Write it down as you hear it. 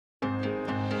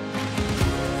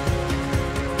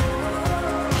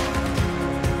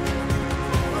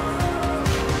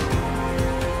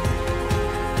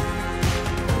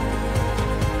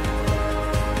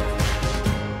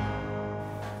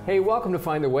Hey, welcome to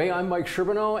Find the Way. I'm Mike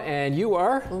Sherbino, and you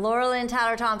are? Laura Lynn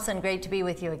Thompson. Great to be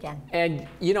with you again. And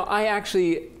you know, I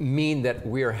actually mean that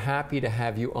we are happy to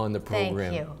have you on the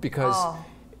program. Thank you. Because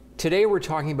today we're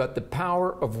talking about the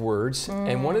power of words,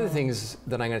 and one of the things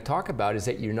that I'm going to talk about is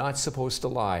that you're not supposed to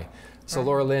lie. So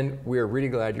Laura Lynn, we're really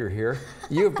glad you're here.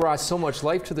 You have brought so much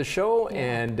life to the show,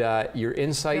 and your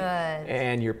insight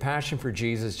and your passion for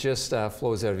Jesus just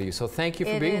flows out of you. So thank you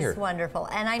for being here. It is wonderful.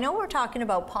 And I know we're talking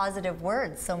about positive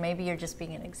words, so maybe you're just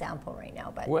being an example right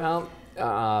now. But well,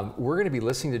 we're going to be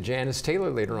listening to Janice Taylor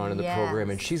later on in the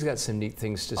program, and she's got some neat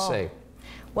things to say.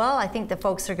 Well, I think the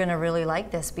folks are going to really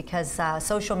like this because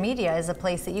social media is a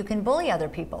place that you can bully other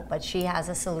people, but she has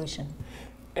a solution.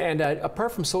 And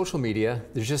apart from social media,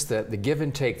 there's just the give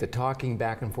and take, the talking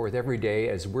back and forth every day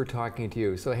as we're talking to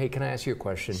you. So, hey, can I ask you a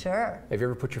question? Sure. Have you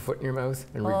ever put your foot in your mouth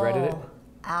and regretted it?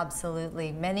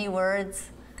 Absolutely. Many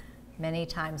words, many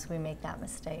times we make that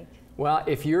mistake. Well,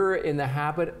 if you're in the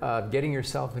habit of getting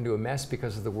yourself into a mess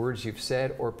because of the words you've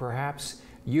said, or perhaps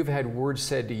you've had words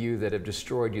said to you that have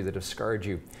destroyed you, that have scarred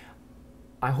you,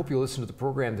 I hope you'll listen to the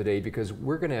program today because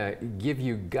we're going to give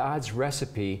you God's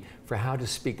recipe for how to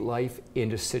speak life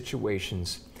into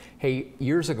situations. Hey,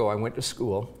 years ago I went to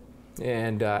school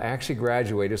and I actually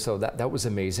graduated, so that was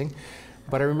amazing.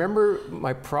 But I remember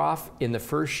my prof in the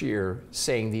first year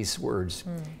saying these words.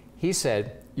 He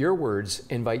said, "Your words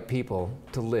invite people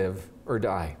to live or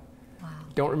die." Wow.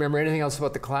 Don't remember anything else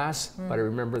about the class, but I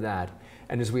remember that.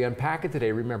 And as we unpack it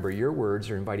today, remember, your words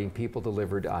are inviting people to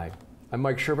live or die. I'm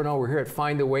Mike Sherbino. We're here at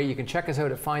Find the Way. You can check us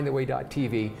out at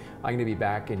findtheway.tv. I'm going to be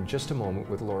back in just a moment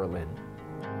with Laura Lynn.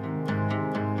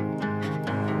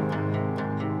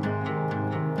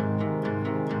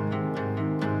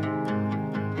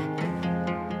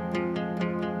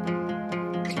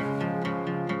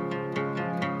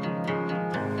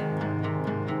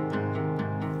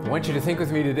 I want you to think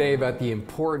with me today about the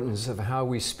importance of how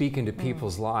we speak into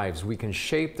people's lives. We can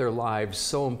shape their lives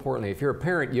so importantly. If you're a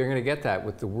parent, you're going to get that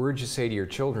with the words you say to your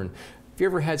children. Have you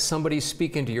ever had somebody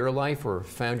speak into your life or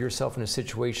found yourself in a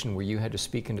situation where you had to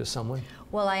speak into someone?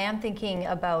 Well, I am thinking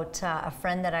about a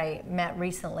friend that I met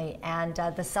recently, and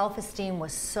the self-esteem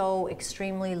was so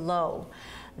extremely low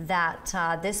that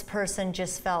this person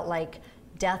just felt like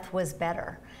death was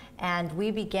better. And we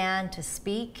began to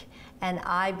speak, and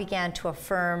I began to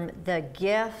affirm the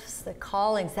gifts, the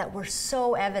callings that were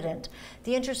so evident.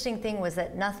 The interesting thing was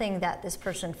that nothing that this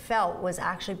person felt was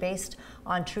actually based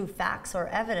on true facts or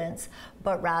evidence,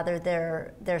 but rather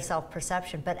their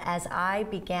self-perception. But as I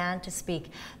began to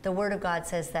speak, the Word of God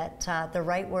says that the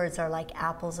right words are like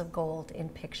apples of gold in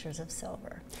pictures of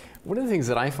silver. One of the things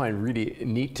that I find really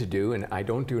neat to do, and I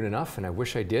don't do it enough, and I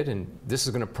wish I did, and this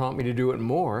is going to prompt me to do it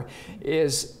more,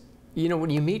 is, you know, when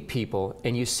you meet people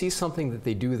and you see something that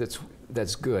they do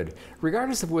that's good,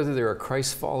 regardless of whether they're a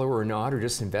Christ follower or not, or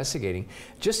just investigating,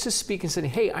 just to speak and say,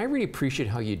 hey, I really appreciate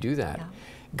how you do that. Yeah.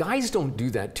 Guys don't do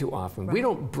that too often. We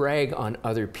don't brag on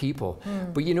other people.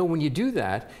 But you know, when you do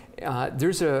that,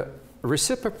 there's a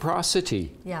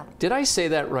reciprocity. Yeah. Did I say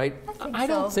that right? I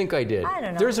don't think I did. I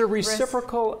don't know. There's a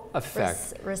reciprocal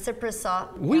effect.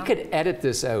 Reciprocity. We could edit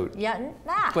this out. Yeah,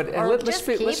 but let's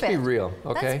be real,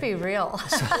 okay? Let's be real.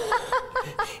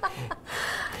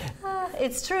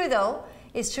 It's true, though.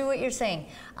 It's true what you're saying.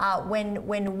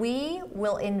 When we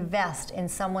will invest in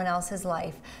someone else's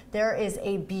life, there is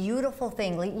a beautiful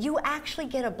thing. You actually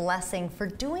get a blessing for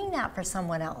doing that for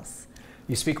someone else.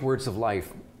 You speak words of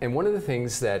life. And one of the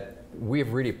things that we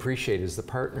have really appreciated is the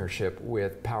partnership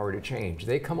with Power to Change.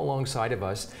 They come alongside of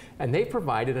us and they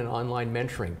provided an online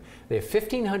mentoring. They have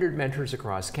 1,500 mentors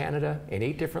across Canada in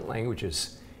 8 different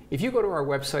languages. If you go to our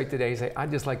website today and say,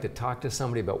 I'd just like to talk to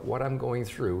somebody about what I'm going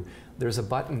through, there's a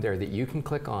button there that you can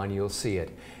click on, you'll see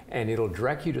it. And it'll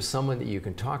direct you to someone that you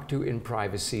can talk to in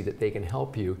privacy, that they can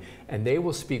help you, and they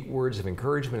will speak words of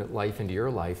encouragement and life into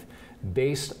your life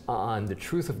based on the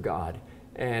truth of God,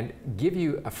 and give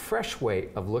you a fresh way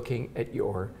of looking at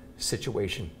your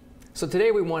situation. So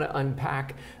today we want to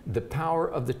unpack the power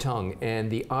of the tongue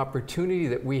and the opportunity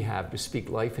that we have to speak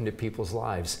life into people's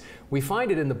lives. We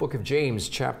find it in the book of James,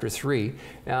 chapter 3.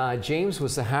 James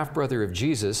was the half-brother of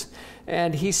Jesus,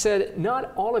 and he said,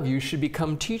 "Not all of you should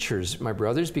become teachers, my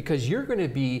brothers, because you're going to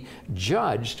be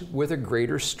judged with a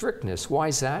greater strictness." Why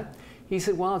is that? He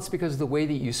said, well, it's because of the way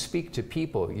that you speak to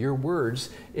people. Your words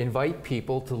invite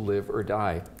people to live or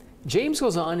die. James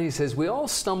goes on and he says, we all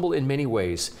stumble in many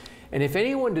ways. And if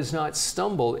anyone does not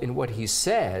stumble in what he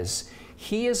says,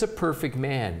 he is a perfect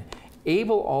man,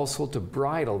 able also to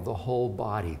bridle the whole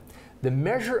body. The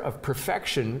measure of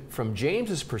perfection from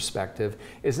James's perspective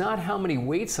is not how many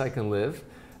weights I can lift,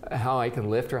 how I can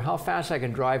lift or how fast I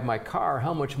can drive my car,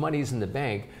 how much money's in the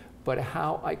bank, but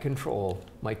how I control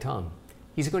my tongue.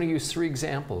 He's going to use 3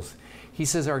 examples. He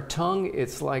says our tongue,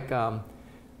 it's like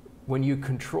when you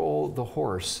control the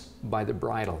horse by the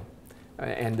bridle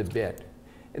and the bit.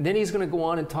 And then he's going to go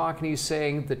on and talk, and he's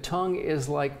saying the tongue is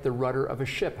like the rudder of a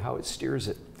ship, how it steers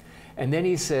it. And then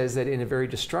he says that in a very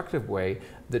destructive way,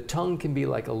 the tongue can be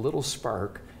like a little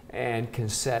spark and can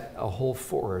set a whole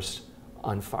forest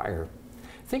on fire.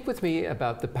 Think with me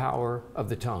about the power of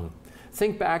the tongue.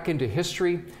 Think back into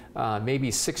history,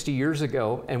 maybe 60 years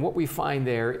ago, and what we find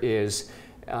there is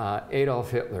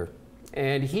Adolf Hitler.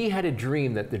 And he had a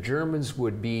dream that the Germans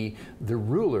would be the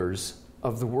rulers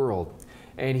of the world.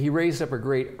 And he raised up a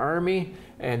great army,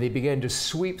 and they began to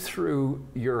sweep through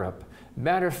Europe.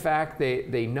 Matter of fact,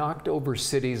 they knocked over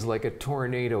cities like a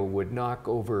tornado would knock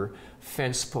over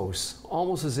fence posts,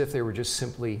 almost as if they were just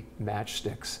simply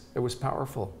matchsticks. It was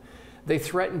powerful. They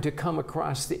threatened to come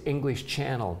across the English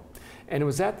Channel. And it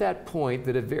was at that point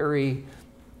that a very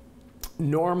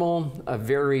normal, a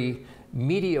very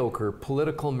mediocre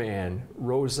political man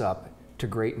rose up to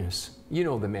greatness. You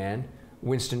know the man,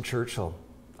 Winston Churchill.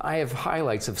 I have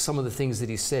highlights of some of the things that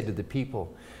he said to the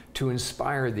people to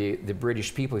inspire the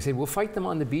British people. He said, we'll fight them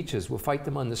on the beaches, we'll fight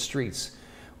them on the streets,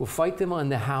 we'll fight them on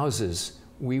the houses,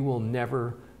 we will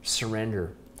never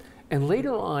surrender. And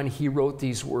later on, he wrote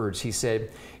these words. He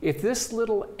said, if this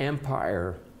little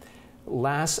empire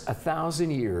lasts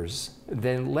 1,000 years,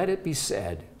 then let it be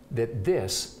said that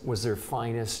this was their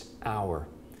finest hour.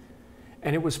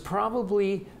 And it was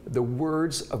probably the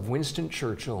words of Winston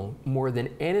Churchill more than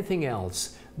anything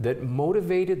else that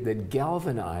motivated, that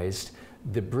galvanized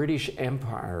the British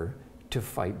Empire to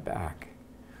fight back.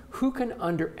 Who can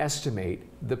underestimate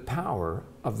the power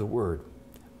of the word,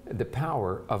 the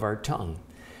power of our tongue?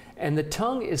 And the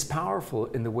tongue is powerful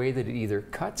in the way that it either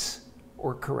cuts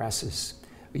or caresses.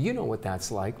 You know what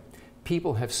that's like.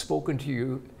 People have spoken to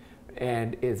you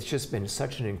and it's just been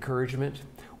such an encouragement.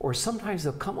 Or sometimes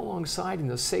they'll come alongside and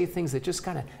they'll say things that just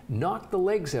kind of knock the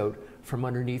legs out from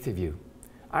underneath of you.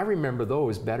 I remember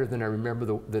those better than I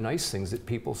remember the nice things that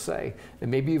people say. And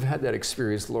maybe you've had that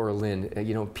experience, Laura Lynn.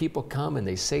 You know, people come and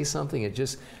they say something, it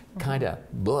just kind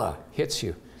of hits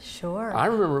you. Sure. I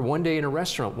remember one day in a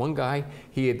restaurant, one guy,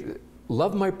 he had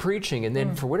loved my preaching, and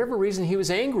then for whatever reason he was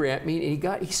angry at me,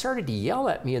 and he started to yell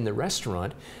at me in the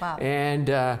restaurant. Wow. And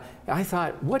I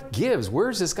thought, what gives?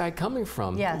 Where's this guy coming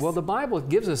from? Yes. Well, the Bible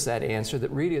gives us that answer,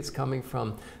 that really it's coming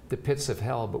from the pits of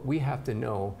hell, but we have to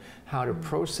know how to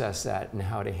process that and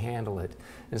how to handle it.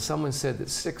 And someone said that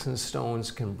sticks and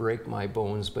stones can break my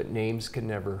bones, but names can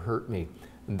never hurt me.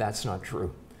 And that's not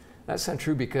true. That's not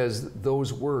true, because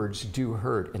those words do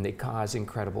hurt and they cause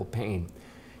incredible pain.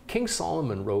 King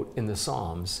Solomon wrote in the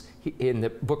Psalms, in the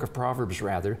book of Proverbs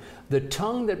rather, the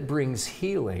tongue that brings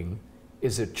healing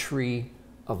is a tree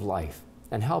of life.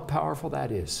 And how powerful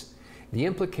that is. The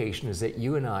implication is that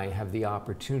you and I have the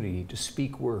opportunity to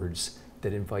speak words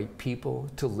that invite people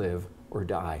to live or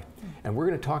die. And we're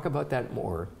going to talk about that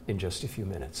more in just a few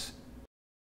minutes.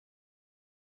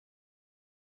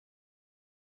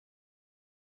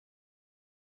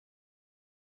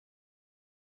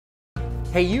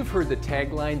 Hey, you've heard the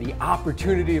tagline, the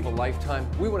opportunity of a lifetime.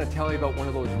 We want to tell you about one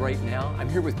of those right now. I'm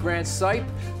here with Grant Sipe,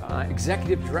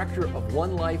 Executive Director of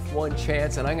One Life, One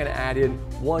Chance, and I'm going to add in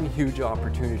one huge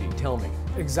opportunity. Tell me.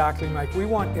 Exactly, Mike. We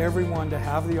want everyone to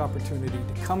have the opportunity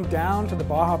to come down to the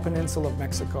Baja Peninsula of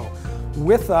Mexico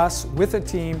with us, with a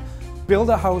team, build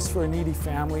a house for a needy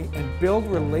family, and build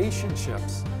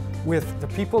relationships with the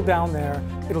people down there.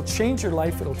 It'll change your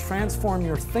life. It'll transform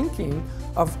your thinking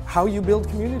of how you build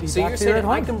community. So back you're here saying at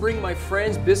home. I can bring my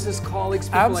friends, business colleagues,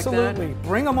 people Absolutely. like that?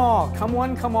 Bring them all. Come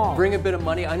one, come all. Bring a bit of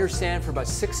money. I understand for about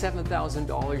 $6,000,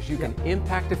 $7,000 you can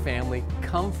impact a family.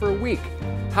 Come for a week.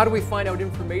 How do we find out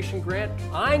information, Grant?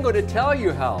 I'm going to tell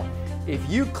you how. If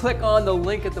you click on the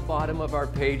link at the bottom of our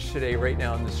page today, right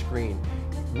now on the screen,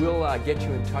 we'll get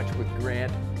you in touch with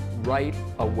Grant right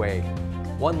away.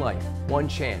 One life, one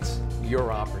chance,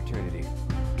 your opportunity.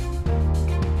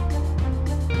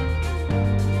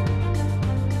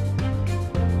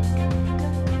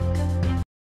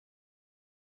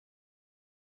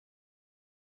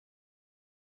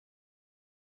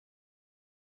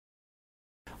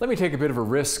 Let me take a bit of a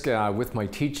risk with my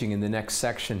teaching in the next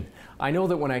section. I know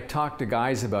that when I talk to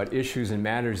guys about issues and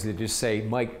matters, they just say,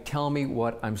 Mike, tell me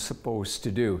what I'm supposed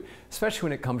to do, especially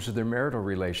when it comes to their marital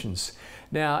relations.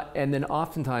 Now, and then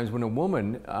oftentimes when a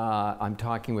woman, I'm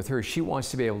talking with her, she wants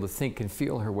to be able to think and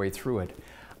feel her way through it.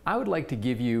 I would like to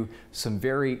give you some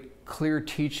very clear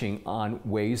teaching on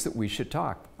ways that we should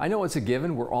talk. I know it's a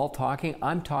given, we're all talking,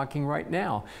 I'm talking right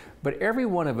now, but every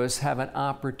one of us have an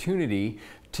opportunity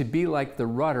to be like the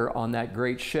rudder on that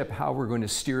great ship, how we're going to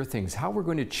steer things, how we're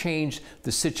going to change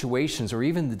the situations or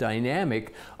even the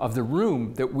dynamic of the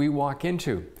room that we walk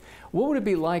into. What would it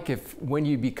be like if when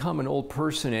you become an old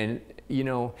person and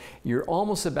you're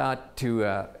almost about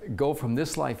to go from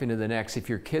this life into the next, if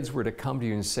your kids were to come to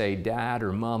you and say, Dad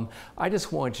or Mom, I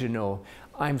just want you to know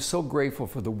I'm so grateful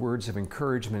for the words of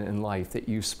encouragement in life that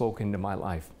you've spoken to my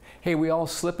life. Hey, we all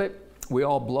slip it, we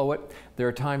all blow it. There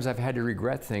are times I've had to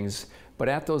regret things, but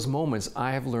at those moments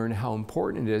I have learned how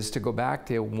important it is to go back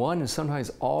to one and sometimes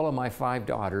all of my 5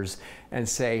 daughters and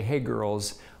say, hey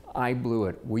girls, I blew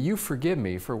it. Will you forgive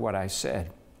me for what I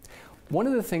said? One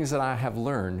of the things that I have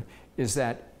learned is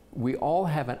that we all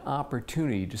have an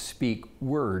opportunity to speak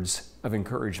words of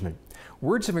encouragement.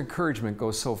 Words of encouragement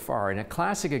go so far, and a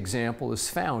classic example is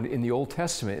found in the Old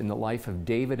Testament in the life of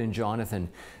David and Jonathan.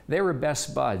 They were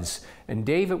best buds, and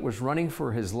David was running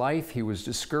for his life. He was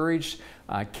discouraged.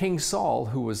 King Saul,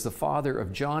 who was the father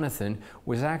of Jonathan,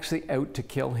 was actually out to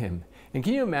kill him. And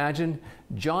can you imagine?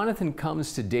 Jonathan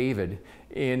comes to David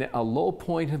in a low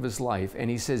point of his life, and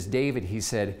he says, David, he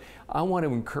said, I want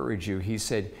to encourage you. He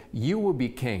said, you will be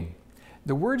king.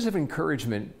 The words of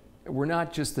encouragement were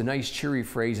not just the nice cheery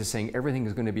phrases saying everything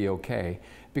is going to be okay,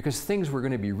 because things were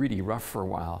going to be really rough for a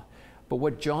while. But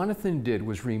what Jonathan did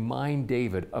was remind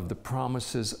David of the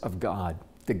promises of God,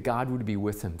 that God would be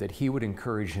with him, that he would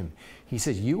encourage him. He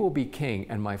says, you will be king,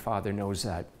 and my father knows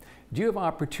that. Do you have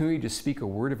opportunity to speak a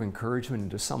word of encouragement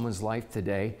into someone's life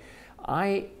today?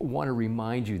 I want to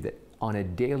remind you that on a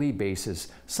daily basis,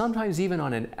 sometimes even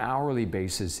on an hourly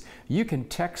basis, you can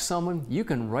text someone, you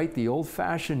can write the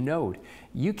old-fashioned note.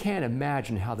 You can't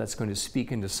imagine how that's going to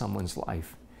speak into someone's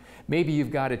life. Maybe you've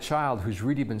got a child who's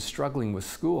really been struggling with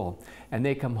school, and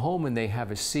they come home and they have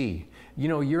a C. You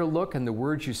know, your look and the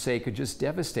words you say could just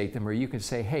devastate them, or you could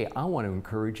say, hey, I want to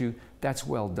encourage you. That's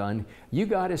well done. You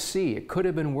got a C. It could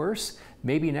have been worse.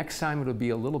 Maybe next time it'll be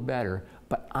a little better,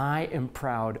 but I am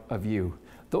proud of you.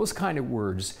 Those kind of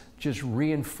words just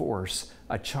reinforce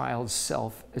a child's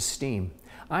self-esteem.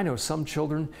 I know some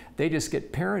children, they just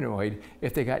get paranoid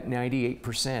if they got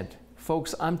 98%.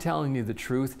 Folks, I'm telling you the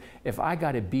truth. If I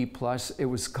got a B+, it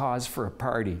was cause for a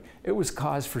party. It was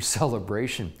cause for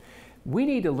celebration. We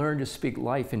need to learn to speak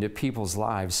life into people's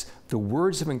lives. The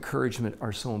words of encouragement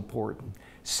are so important.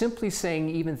 Simply saying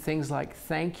even things like,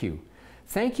 thank you.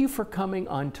 Thank you for coming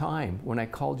on time when I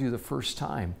called you the first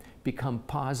time. Become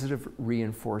positive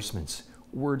reinforcements,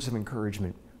 words of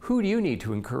encouragement. Who do you need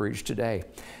to encourage today?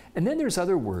 And then there's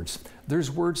other words.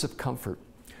 There's words of comfort.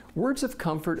 Words of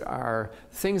comfort are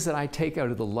things that I take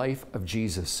out of the life of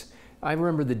Jesus. I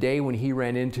remember the day when he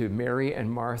ran into Mary and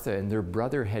Martha and their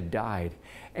brother had died.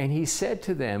 And he said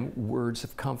to them words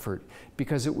of comfort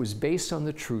because it was based on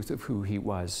the truth of who he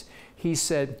was. He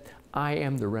said, I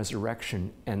am the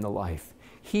resurrection and the life.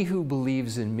 He who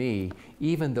believes in me,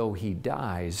 even though he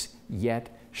dies, yet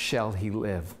shall he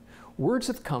live. Words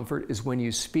of comfort is when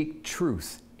you speak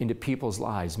truth into people's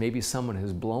lives. Maybe someone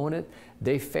has blown it,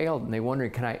 they failed, and they're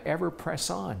wondering, can I ever press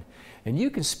on? And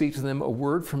you can speak to them a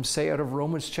word from, say, out of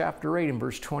Romans chapter 8 and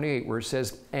verse 28, where it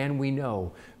says, and we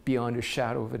know beyond a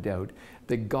shadow of a doubt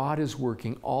that God is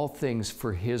working all things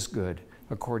for his good,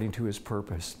 according to his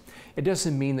purpose. It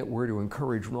doesn't mean that we're to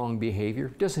encourage wrong behavior.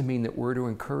 It doesn't mean that we're to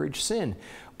encourage sin.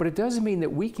 But it does mean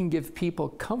that we can give people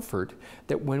comfort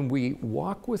that when we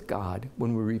walk with God,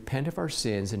 when we repent of our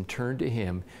sins and turn to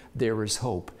him, there is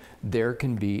hope. There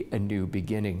can be a new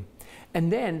beginning.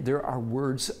 And then there are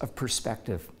words of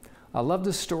perspective. I love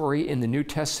the story in the New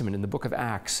Testament, in the book of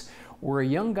Acts, where a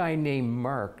young guy named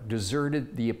Mark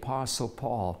deserted the Apostle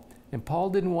Paul. And Paul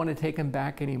didn't want to take him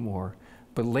back anymore.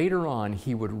 But later on,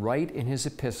 he would write in his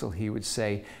epistle, he would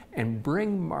say, and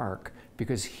bring Mark,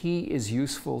 because he is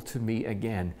useful to me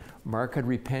again. Mark had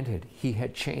repented. He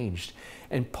had changed.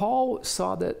 And Paul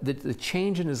saw the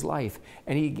change in his life,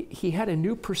 and he had a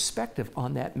new perspective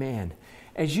on that man.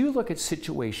 As you look at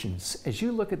situations, as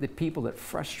you look at the people that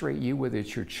frustrate you, whether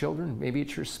it's your children, maybe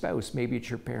it's your spouse, maybe it's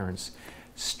your parents,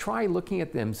 try looking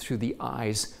at them through the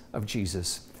eyes of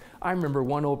Jesus. I remember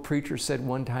one old preacher said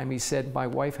one time, he said, my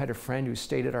wife had a friend who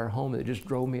stayed at our home that just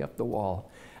drove me up the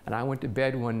wall. And I went to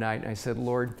bed one night and I said,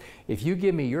 Lord, if you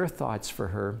give me your thoughts for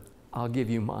her, I'll give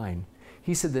you mine.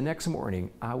 He said the next morning,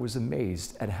 I was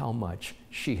amazed at how much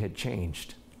she had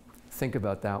changed. Think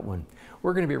about that one.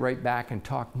 We're going to be right back and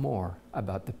talk more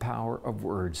about the power of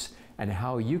words and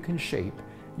how you can shape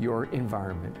your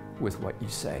environment with what you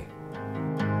say.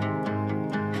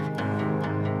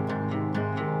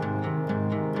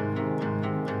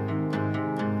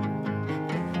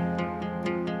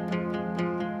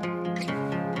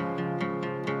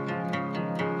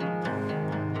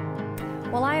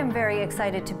 am very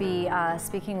excited to be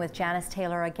speaking with Janice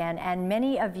Taylor again, and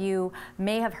many of you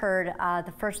may have heard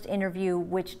the first interview,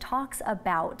 which talks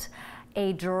about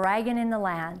a dragon in the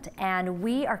land, and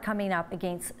we are coming up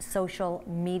against social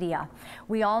media.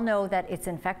 We all know that it's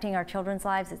infecting our children's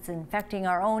lives, it's infecting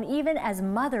our own. Even as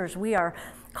mothers, we are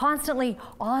constantly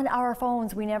on our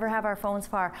phones. We never have our phones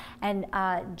far. And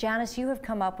Janice, you have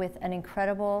come up with an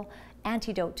incredible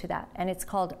antidote to that, and it's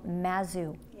called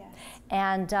Mazu. Yes.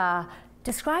 And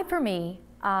describe for me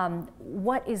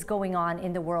what is going on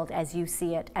in the world as you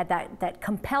see it, that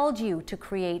compelled you to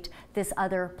create this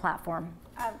other platform.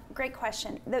 Great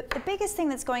question. The biggest thing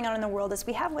that's going on in the world is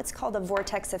we have what's called a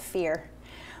vortex of fear.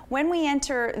 When we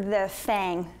enter the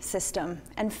FANG system,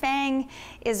 and FANG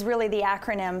is really the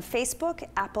acronym Facebook,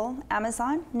 Apple,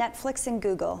 Amazon, Netflix, and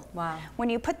Google. Wow.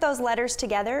 When you put those letters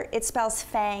together, it spells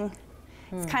FANG.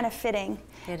 It's kind of fitting.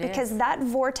 Because that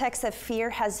vortex of fear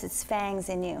has its fangs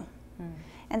in you.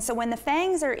 And so when the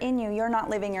fangs are in you, you're not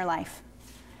living your life.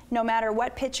 No matter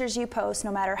what pictures you post,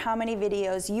 no matter how many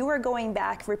videos, you are going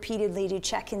back repeatedly to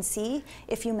check and see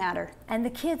if you matter. And the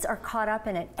kids are caught up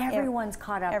in it. Everyone's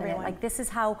caught up in it. Like, this is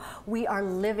how we are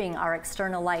living our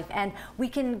external life. And we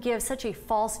can give such a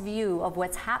false view of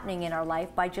what's happening in our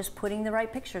life by just putting the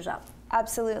right pictures up.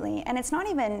 Absolutely. And it's not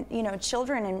even, you know,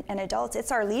 children and adults,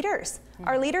 it's our leaders.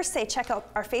 Our leaders say, check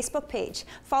out our Facebook page,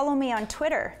 follow me on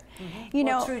Twitter. You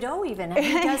know, Trudeau even,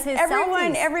 he does his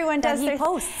everyone does their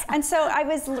posts. And so I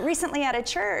was recently at a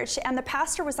church, and the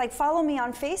pastor was like, follow me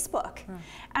on Facebook.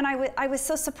 And I was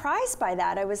so surprised by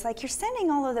that. I was like, you're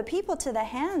sending all of the people to the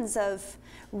hands of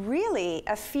really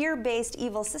a fear-based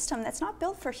evil system that's not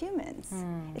built for humans.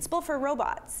 It's built for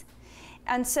robots.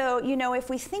 And so, you know,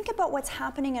 if we think about what's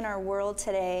happening in our world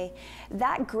today,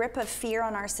 that grip of fear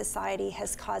on our society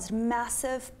has caused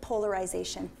massive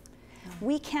polarization.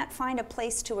 We can't find a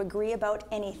place to agree about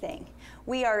anything.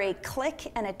 We are a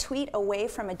click and a tweet away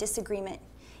from a disagreement.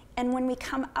 And when we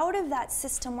come out of that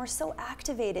system, we're so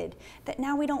activated that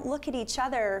now we don't look at each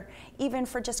other even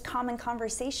for just common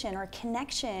conversation or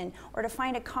connection or to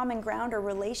find a common ground or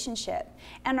relationship.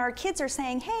 And our kids are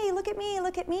saying, hey, look at me,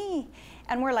 look at me.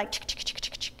 And we're like, chick, chick, chick,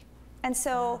 chick, chick. And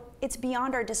so it's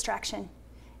beyond our distraction.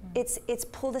 It's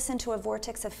pulled us into a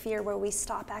vortex of fear where we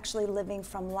stop actually living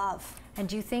from love. And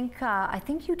do you think, I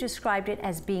think you described it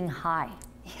as being high.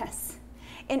 Yes.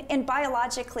 And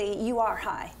biologically, you are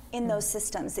high in those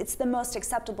systems. It's the most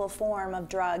acceptable form of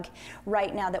drug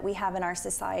right now that we have in our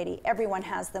society. Everyone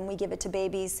has them. We give it to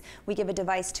babies. We give a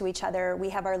device to each other. We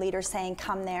have our leaders saying,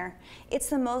 come there. It's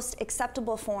the most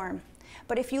acceptable form.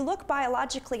 But if you look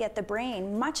biologically at the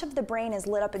brain, much of the brain is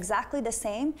lit up exactly the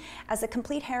same as a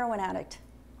complete heroin addict.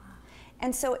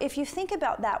 And so if you think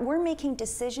about that, we're making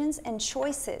decisions and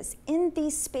choices in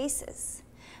these spaces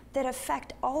that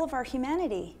affect all of our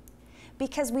humanity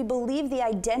because we believe the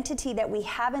identity that we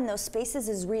have in those spaces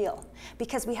is real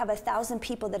because we have 1,000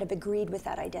 people that have agreed with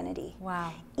that identity.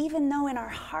 Wow. Even though in our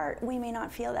heart we may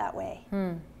not feel that way.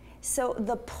 So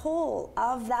the pull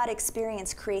of that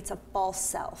experience creates a false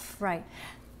self. Right.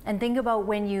 And think about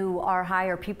when you are high,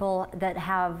 or people that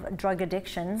have drug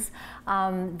addictions,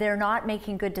 they're not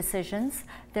making good decisions.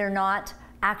 They're not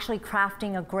actually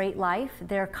crafting a great life.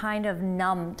 They're kind of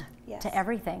numbed to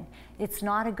everything. It's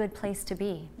not a good place to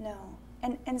be. No.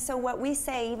 And so what we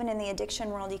say, even in the addiction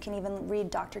world, you can even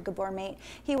read Dr. Gabor Mate,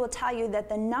 he will tell you that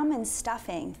the numb and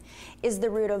stuffing is the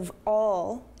root of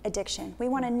all addiction. We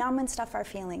want to numb and stuff our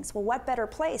feelings. Well, what better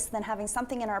place than having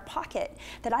something in our pocket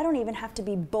that I don't even have to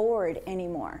be bored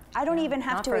anymore. I don't even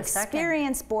have to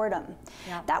experience boredom.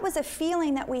 That was a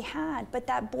feeling that we had, but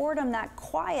that boredom, that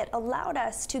quiet allowed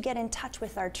us to get in touch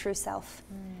with our true self.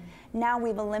 Now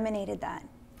we've eliminated that.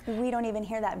 We don't even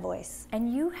hear that voice.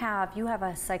 And you have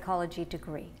a psychology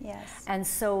degree. Yes. And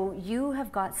so you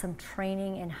have got some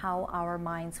training in how our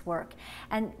minds work.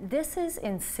 And this is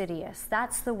insidious.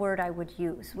 That's the word I would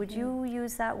use. Would you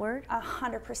use that word?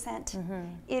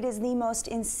 100%. It is the most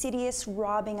insidious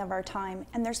robbing of our time.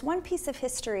 And there's one piece of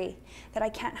history that I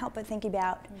can't help but think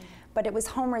about, but it was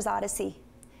Homer's Odyssey.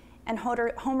 And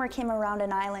Homer came around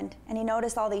an island and he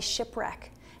noticed all these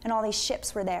shipwreck. And all these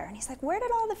ships were there. And he's like, where did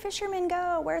all the fishermen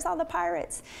go? Where's all the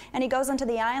pirates? And he goes onto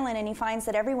the island and he finds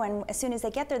that everyone, as soon as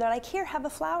they get there, they're like, here, have a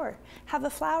flower, have a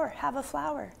flower, have a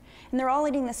flower. And they're all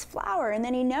eating this flower. And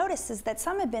then he notices that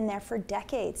some had been there for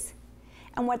decades.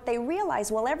 And what they realized,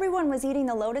 while everyone was eating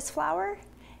the lotus flower,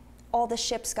 all the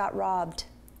ships got robbed.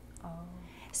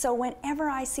 So whenever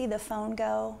I see the phone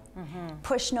go,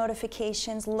 push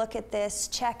notifications, look at this,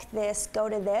 check this, go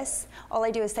to this, all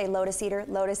I do is say lotus eater,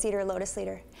 lotus eater, lotus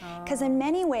eater. Because in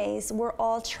many ways, we're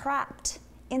all trapped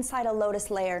inside a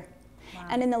lotus layer.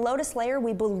 And in the lotus layer,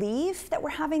 we believe that we're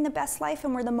having the best life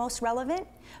and we're the most relevant,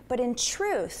 but in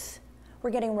truth, we're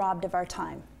getting robbed of our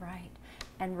time. Right.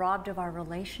 And robbed of our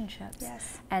relationships.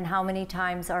 Yes. And how many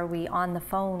times are we on the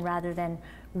phone rather than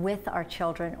with our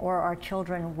children, or our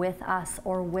children with us,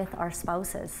 or with our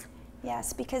spouses?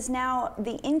 Yes, because now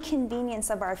the inconvenience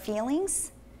of our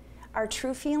feelings, our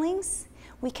true feelings,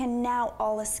 we can now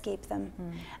all escape them.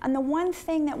 And the one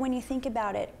thing that when you think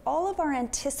about it, all of our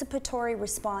anticipatory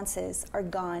responses are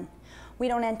gone. We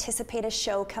don't anticipate a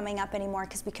show coming up anymore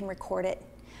because we can record it.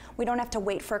 We don't have to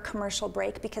wait for a commercial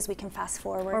break because we can fast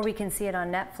forward. Or we can see it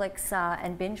on Netflix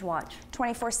and binge watch.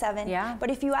 24/7. Yeah. But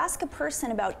if you ask a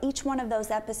person about each one of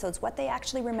those episodes, what they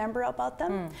actually remember about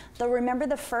them, they'll remember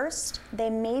the first, they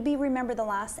maybe remember the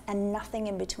last, and nothing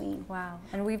in between. Wow.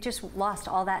 And we've just lost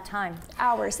all that time.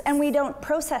 Hours. And we don't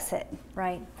process it.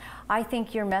 Right. I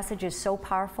think your message is so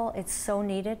powerful. It's so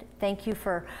needed. Thank you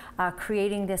for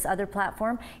creating this other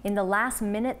platform. In the last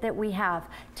minute that we have,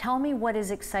 tell me what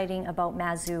is exciting about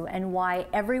Mazu and why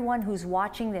everyone who's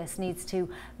watching this needs to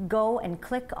go and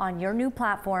click on your new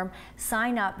platform,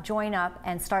 sign up, join up,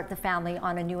 and start the family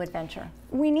on a new adventure.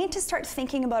 We need to start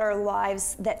thinking about our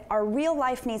lives, that our real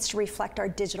life needs to reflect our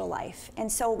digital life. And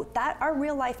so that our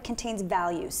real life contains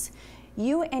values.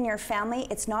 You and your family,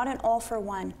 it's not an all for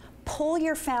one. Pull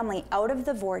your family out of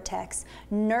the vortex,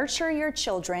 nurture your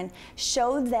children,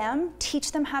 show them,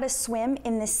 teach them how to swim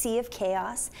in the sea of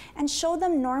chaos, and show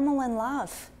them normal and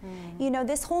love. You know,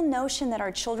 this whole notion that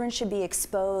our children should be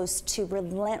exposed to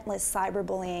relentless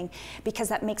cyberbullying because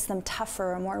that makes them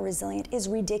tougher or more resilient is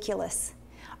ridiculous.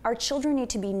 Our children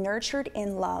need to be nurtured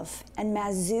in love, and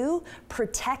Mazu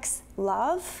protects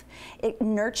love. It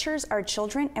nurtures our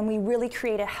children, and we really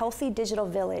create a healthy digital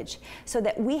village so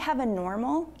that we have a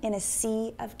normal in a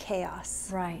sea of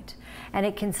chaos. Right. And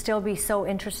it can still be so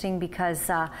interesting because,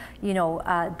 you know,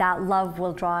 that love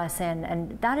will draw us in.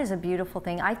 And that is a beautiful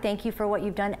thing. I thank you for what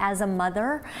you've done as a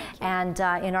mother. And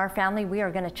in our family, we are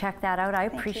going to check that out. I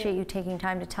appreciate you taking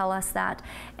time to tell us that.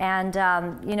 And,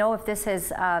 you know, if this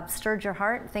has stirred your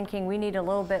heart, thinking we need a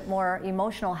little bit more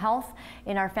emotional health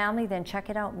in our family, then check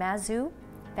it out,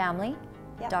 mazufamily.com.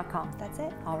 Yep, that's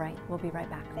it. All right. We'll be right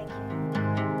back. Thank you.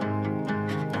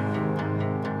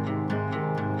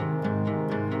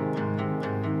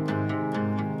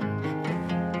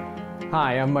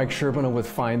 Hi, I'm Mike Sherbino with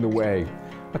Find the Way.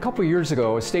 A couple years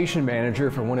ago, a station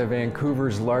manager for one of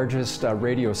Vancouver's largest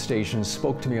radio stations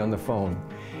spoke to me on the phone.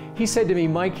 He said to me,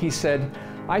 Mike, he said,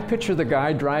 I picture the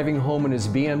guy driving home in his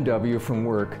BMW from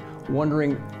work,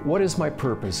 wondering, what is my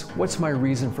purpose? What's my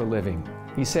reason for living?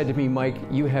 He said to me, Mike,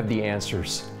 you have the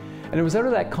answers. And it was out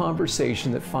of that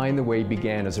conversation that Find the Way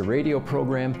began as a radio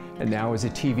program and now as a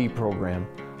TV program.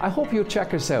 I hope you'll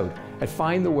check us out at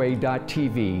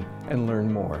findtheway.tv and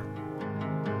learn more.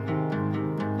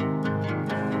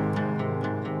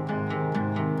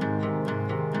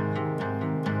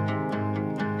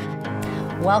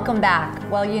 Welcome back.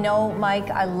 Well, you know,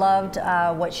 Mike, I loved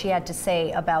what she had to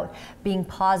say about being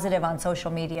positive on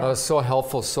social media. Oh, so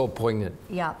helpful, so poignant.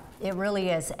 Yeah, it really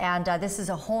is. And this is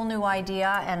a whole new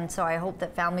idea, and so I hope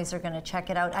that families are going to check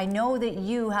it out. I know that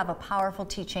you have a powerful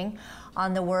teaching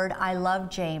on the word I love,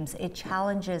 James. It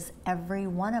challenges every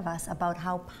one of us about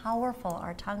how powerful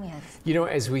our tongue is. You know,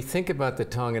 as we think about the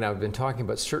tongue, and I've been talking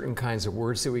about certain kinds of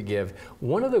words that we give,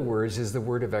 one of the words is the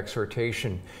word of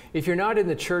exhortation. If you're not in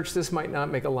the church, this might not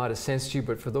make a lot of sense to you,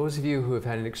 but for those of you who have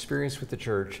had an experience with the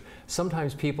church,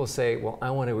 sometimes people say, well,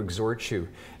 I want to exhort you.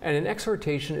 And an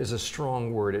exhortation is a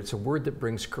strong word. It's a word that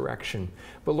brings correction.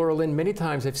 But Laura Lynn, many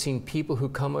times I've seen people who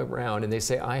come around and they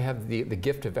say, I have the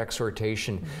gift of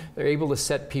exhortation. Mm-hmm. They're able to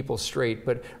set people straight,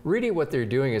 but really what they're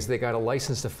doing is they got a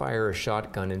license to fire a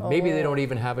shotgun, and maybe they don't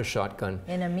even have a shotgun.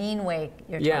 In a mean way,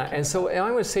 you're talking and so about.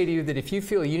 I want to say to you that if you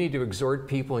feel you need to exhort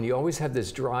people and you always have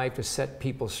this drive to set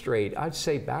people straight, I'd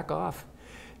say back off.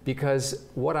 Because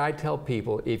what I tell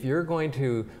people, if you're going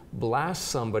to blast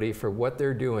somebody for what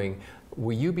they're doing,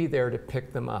 will you be there to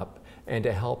pick them up and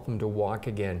to help them to walk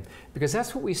again? Because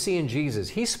that's what we see in Jesus.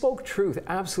 He spoke truth,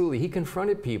 absolutely. He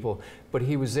confronted people, but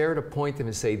he was there to point them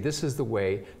and say, this is the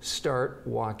way, start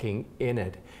walking in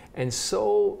it. And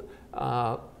so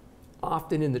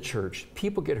often in the church,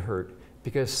 people get hurt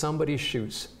because somebody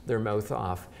shoots their mouth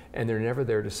off and they're never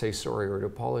there to say sorry or to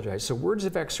apologize. So words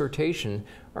of exhortation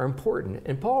are important.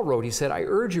 And Paul wrote, he said, I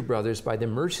urge you, brothers, by the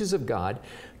mercies of God,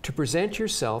 to present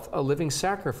yourself a living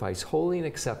sacrifice, holy and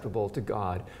acceptable to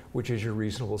God, which is your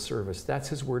reasonable service. That's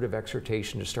his word of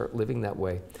exhortation, to start living that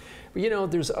way. But you know,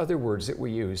 there's other words that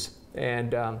we use.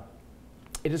 And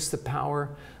it is the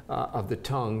power of the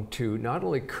tongue to not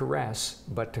only caress,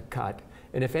 but to cut.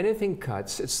 And if anything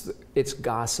cuts, it's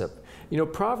gossip. You know,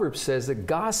 Proverbs says that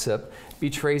gossip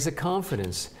betrays a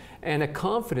confidence, and a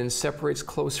confidence separates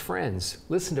close friends.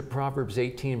 Listen to Proverbs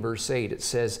 18, verse 8. It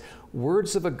says,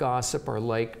 words of a gossip are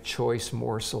like choice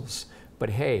morsels. But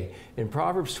hey, in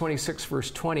Proverbs 26, verse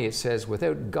 20, it says,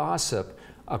 without gossip,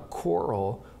 a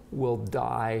quarrel will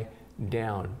die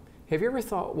down. Have you ever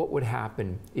thought what would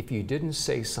happen if you didn't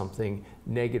say something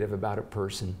negative about a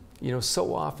person? You know,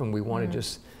 so often we want to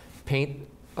just paint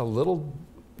a little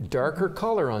darker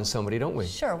color on somebody, don't we?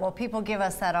 Sure. Well, people give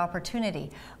us that opportunity.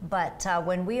 But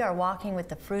when we are walking with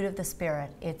the fruit of the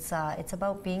Spirit, it's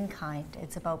about being kind.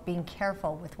 It's about being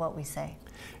careful with what we say.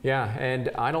 Yeah, and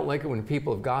I don't like it when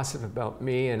people have gossiped about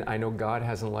me, and I know God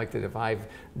hasn't liked it if I've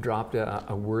dropped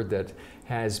a word that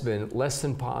has been less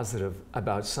than positive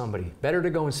about somebody. Better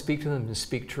to go and speak to them than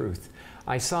speak truth.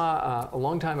 I saw a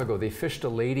long time ago, they fished a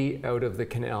lady out of the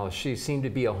canal. She seemed to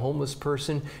be a homeless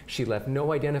person. She left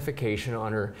no identification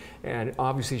on her, and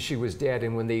obviously she was dead.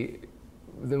 And when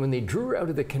they drew her out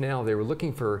of the canal, they were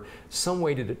looking for some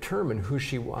way to determine who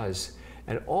she was.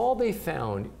 And all they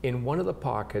found in one of the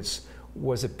pockets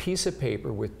was a piece of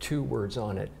paper with 2 words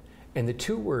on it. And the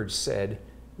 2 words said,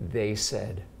 they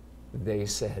said, they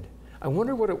said. I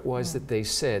wonder what it was that they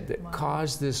said that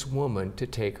caused this woman to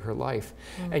take her life.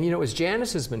 And you know, as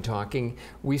Janice has been talking,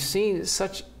 we've seen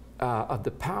such of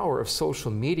the power of social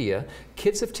media.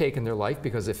 Kids have taken their life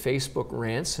because of Facebook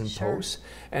rants and posts.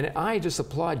 And I just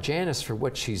applaud Janice for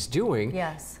what she's doing.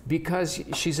 Yes. Because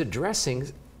she's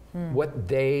addressing what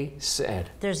they said.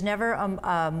 There's never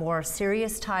a more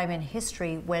serious time in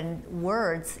history when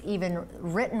words, even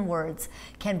written words,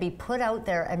 can be put out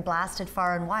there and blasted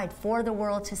far and wide for the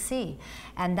world to see.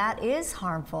 And that is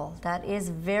harmful. That is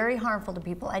very harmful to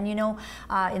people. And you know,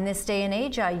 in this day and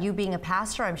age, you being a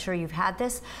pastor, I'm sure you've had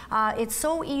this, it's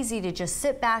so easy to just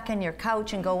sit back on your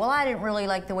couch and go, well, I didn't really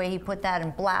like the way he put that,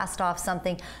 and blast off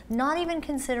something, not even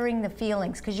considering the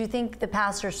feelings, because you think the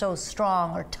pastor's so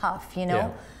strong or tough, you know?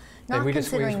 Yeah. Not and we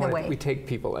considering the way. We take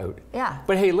people out. Yeah.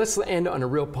 But hey, let's end on a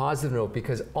real positive note,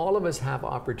 because all of us have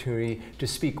opportunity to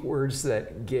speak words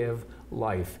that give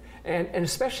life. And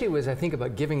especially as I think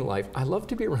about giving life, I love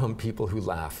to be around people who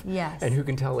laugh. Yes. And who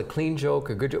can tell a clean joke,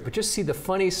 a good joke, but just see the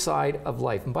funny side of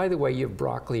life. And by the way, you have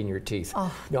broccoli in your teeth.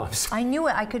 Oh, no, I'm sorry. I knew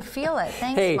it. I could feel it.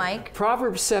 Thanks, hey, Mike.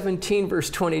 Proverbs 17, verse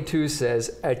 22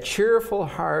 says, a cheerful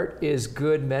heart is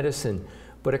good medicine,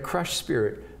 but a crushed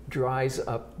spirit dries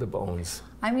up the bones.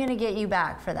 I'm going to get you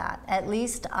back for that. At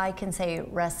least I can say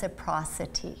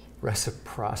reciprocity.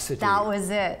 Reciprocity. That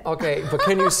was it. Okay, but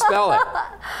can you spell it?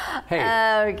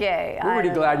 Hey. Okay. We're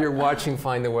really glad you're watching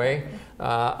Find the Way.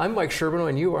 I'm Mike Sherbino,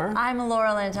 and you are? I'm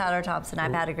Laura Lynn Thompson.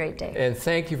 I've had a great day. And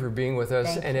thank you for being with us.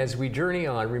 Thank and you. As we journey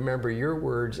on, remember your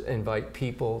words invite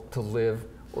people to live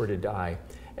or to die.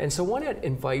 And so why not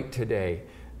invite today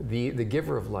the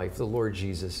giver of life, the Lord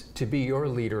Jesus, to be your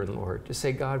leader and Lord, to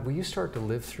say, God, will you start to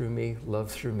live through me, love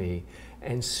through me,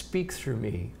 and speak through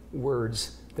me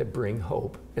words that bring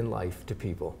hope and life to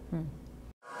people.